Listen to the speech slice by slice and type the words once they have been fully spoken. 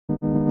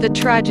The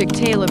tragic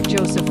tale of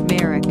Joseph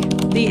Merrick,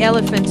 the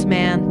Elephant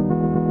Man.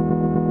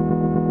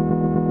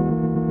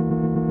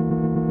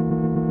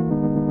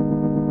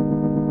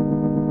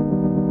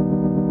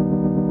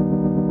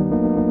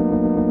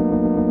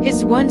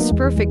 His once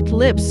perfect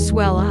lips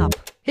swell up.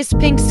 His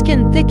pink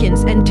skin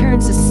thickens and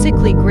turns a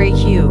sickly gray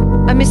hue.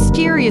 A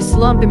mysterious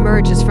lump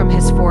emerges from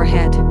his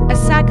forehead. A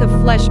sack of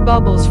flesh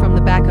bubbles from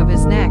the back of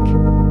his neck.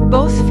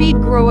 Both feet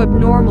grow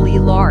abnormally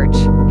large.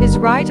 His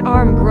right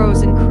arm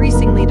grows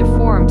increasingly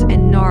deformed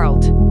and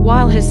gnarled,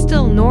 while his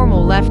still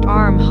normal left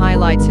arm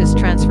highlights his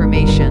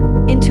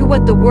transformation into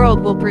what the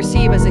world will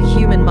perceive as a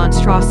human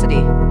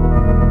monstrosity.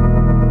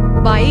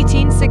 By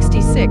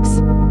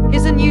 1866,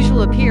 his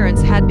unusual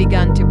appearance had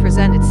begun to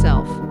present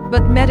itself,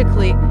 but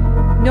medically,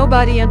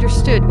 nobody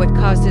understood what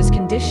caused his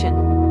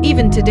condition.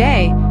 Even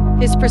today,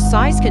 his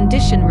precise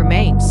condition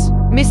remains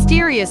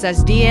mysterious,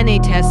 as DNA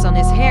tests on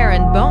his hair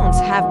and bones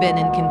have been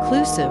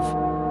inconclusive.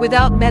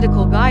 Without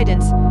medical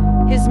guidance,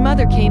 his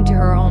mother came to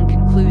her own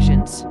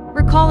conclusions,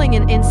 recalling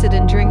an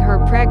incident during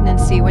her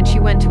pregnancy when she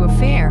went to a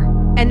fair.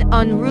 An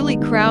unruly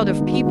crowd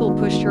of people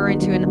pushed her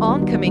into an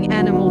oncoming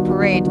animal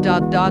parade.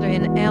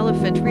 An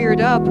elephant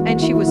reared up and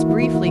she was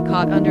briefly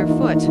caught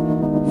underfoot,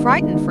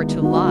 frightened for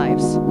 2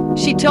 lives.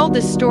 She told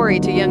this story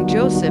to young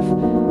Joseph,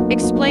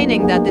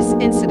 explaining that this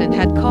incident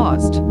had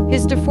caused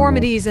his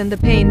deformities and the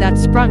pain that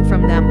sprung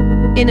from them.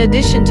 In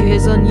addition to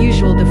his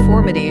unusual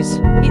deformities,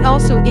 he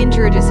also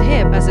injured his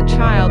hip as a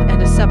child,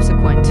 and a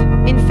subsequent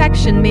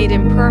infection made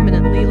him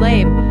permanently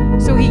lame,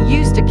 so he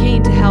used a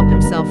cane to help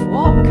himself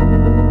walk.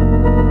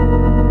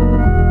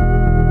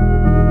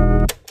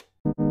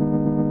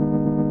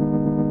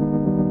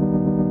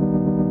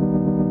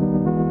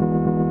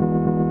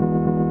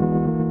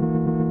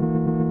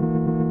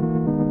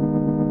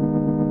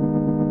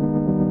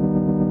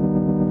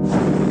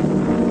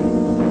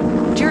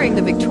 During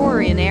the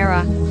Victorian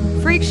era,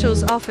 freak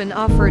shows often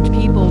offered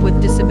people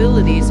with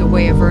disabilities a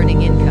way of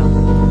earning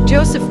income.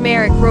 Joseph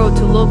Merrick wrote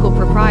to local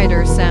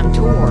proprietor Sam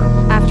Torr.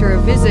 After a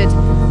visit,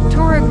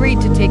 Torr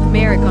agreed to take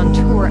Merrick on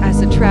tour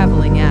as a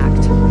traveling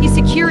act. He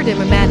secured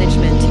him a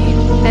management team,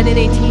 and in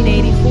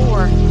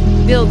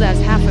 1884, billed as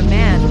half a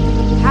man,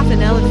 half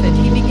an elephant,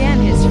 he began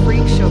his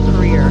freak show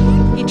career.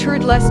 He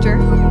toured Leicester,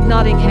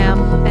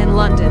 Nottingham, and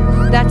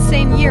London. That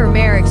same year,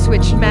 Merrick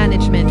switched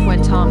management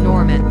when Tom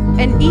Norman,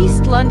 an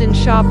East London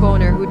shop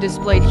owner who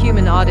displayed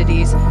human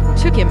oddities,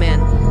 took him in.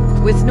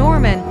 With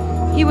Norman,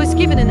 he was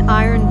given an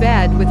iron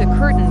bed with a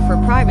curtain for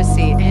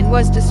privacy and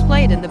was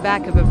displayed in the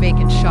back of a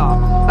vacant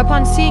shop.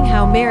 Upon seeing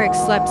how Merrick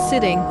slept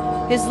sitting,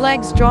 his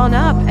legs drawn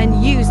up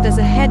and used as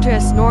a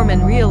headdress,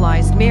 Norman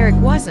realized Merrick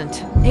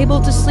wasn't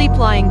able to sleep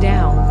lying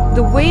down.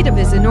 The weight of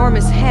his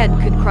enormous head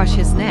could crush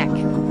his neck.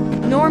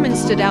 Norman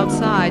stood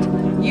outside,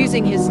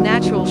 using his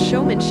natural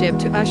showmanship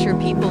to usher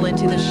people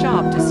into the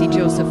shop to see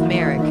Joseph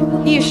Merrick.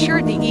 He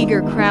assured the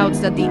eager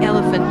crowds that the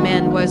Elephant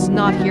Man was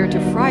not here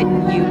to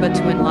frighten you but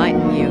to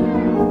enlighten you.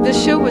 The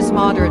show was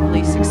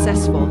moderately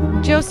successful.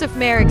 Joseph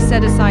Merrick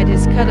set aside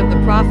his cut of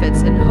the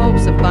profits in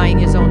hopes of buying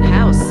his own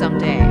house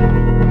someday.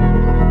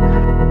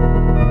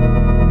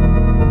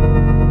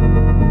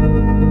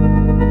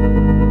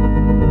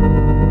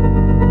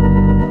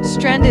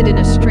 Stranded in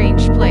a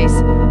strange place,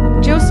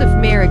 Joseph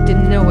Merrick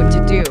didn't know what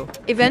to do.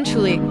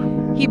 Eventually,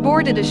 he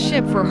boarded a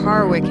ship for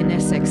Harwich in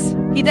Essex.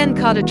 He then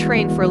caught a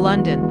train for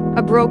London,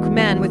 a broke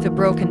man with a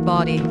broken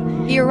body.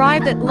 He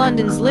arrived at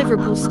London's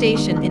Liverpool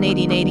station in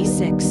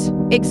 1886,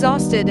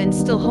 exhausted and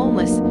still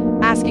homeless,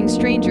 asking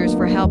strangers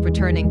for help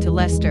returning to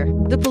Leicester.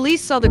 The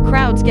police saw the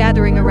crowds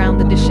gathering around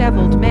the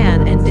disheveled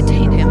man and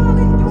detained him.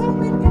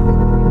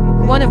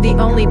 One of the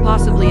only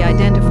possibly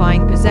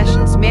identifying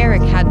possessions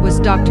Merrick had was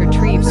Dr.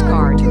 Treves'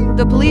 card.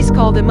 The police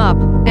called him up,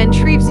 and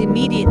Treves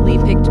immediately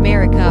picked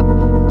Merrick up,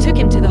 took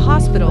him to the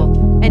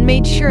hospital, and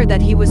made sure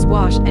that he was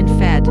washed and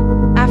fed.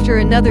 After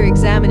another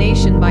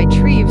examination by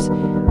Treves,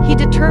 he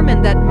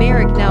determined that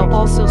Merrick now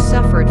also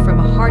suffered from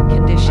a heart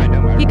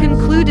condition. He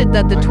concluded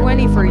that the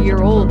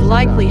 24-year-old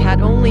likely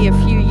had only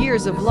a few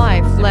years of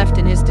life left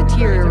in his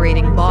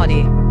deteriorating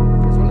body.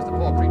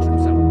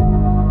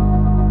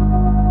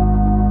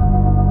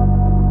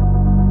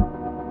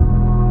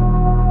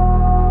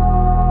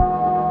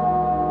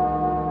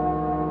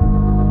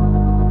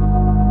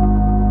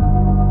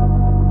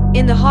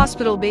 In the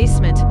hospital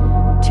basement,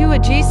 2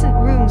 adjacent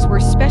rooms were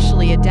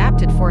specially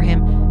adapted for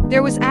him.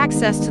 There was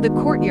access to the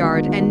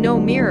courtyard and no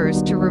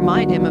mirrors to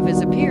remind him of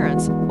his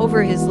appearance.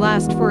 Over his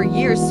last 4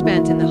 years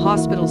spent in the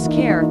hospital's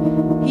care,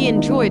 he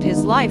enjoyed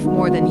his life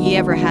more than he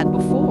ever had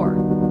before.